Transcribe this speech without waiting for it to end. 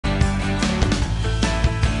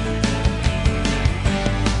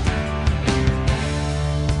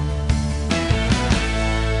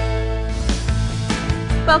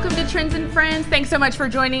Welcome to Trends and Friends. Thanks so much for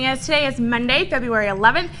joining us. Today is Monday, February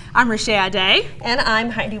 11th. I'm Mahider Addis. And I'm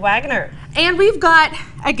Heidi Wagner. And we've got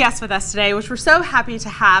a guest with us today, which we're so happy to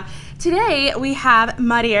have. Today we have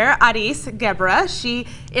Mahider Addis Gebre. She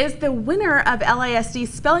is the winner of LASD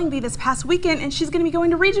Spelling Bee this past weekend, and she's going to be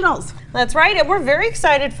going to regionals. That's right, and we're very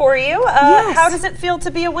excited for you. Yes. How does it feel to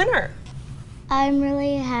be a winner? I'm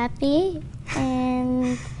really happy,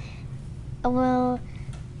 and well,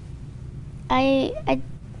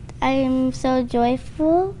 I'm so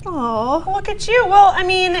joyful. Oh, Look at you. Well, I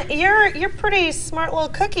mean, you're pretty smart little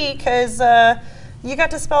cookie because you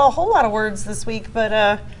got to spell a whole lot of words this week, but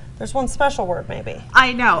there's one special word maybe.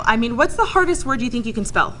 I know. I mean, what's the hardest word you think you can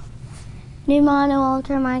spell?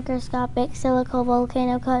 Pneumono-ultramicroscopic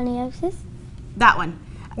silicovolcanoconiosis. That one.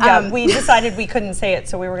 Yeah, we decided we couldn't say it,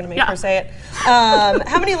 so we were going to make her say it.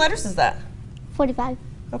 How many letters is that? 45.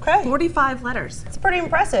 Okay. 45 letters. It's pretty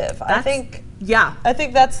impressive. I think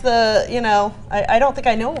that's the, I don't think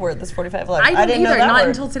I know a word that's 45 letters. I didn't know either, that not word.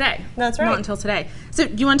 until today. That's right. Not until today. So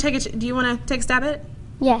do you want to take a stab at it?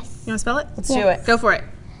 Yes. You want to spell it? Let's do it. Go for it.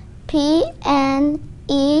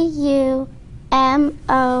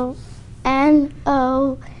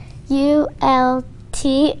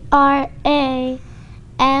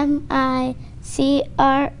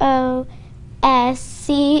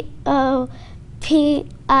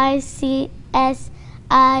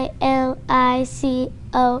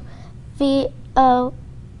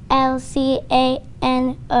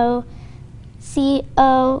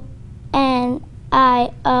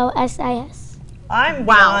 I'm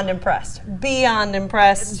beyond impressed. Beyond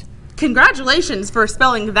impressed. Congratulations for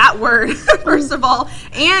spelling that word, first of all,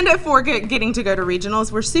 and for getting to go to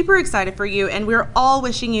regionals. We're super excited for you, and we're all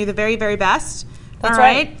wishing you the very, very best. That's all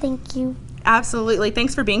right? Thank you. Absolutely.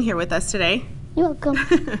 Thanks for being here with us today. You're welcome.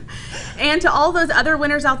 And to all those other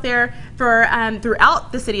winners out there for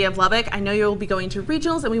throughout the city of Lubbock, I know you'll be going to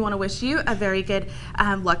regionals, and we want to wish you a very good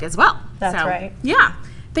luck as well. That's right. Yeah.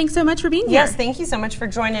 Thanks so much for being here. Yes, thank you so much for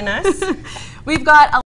joining us. We've got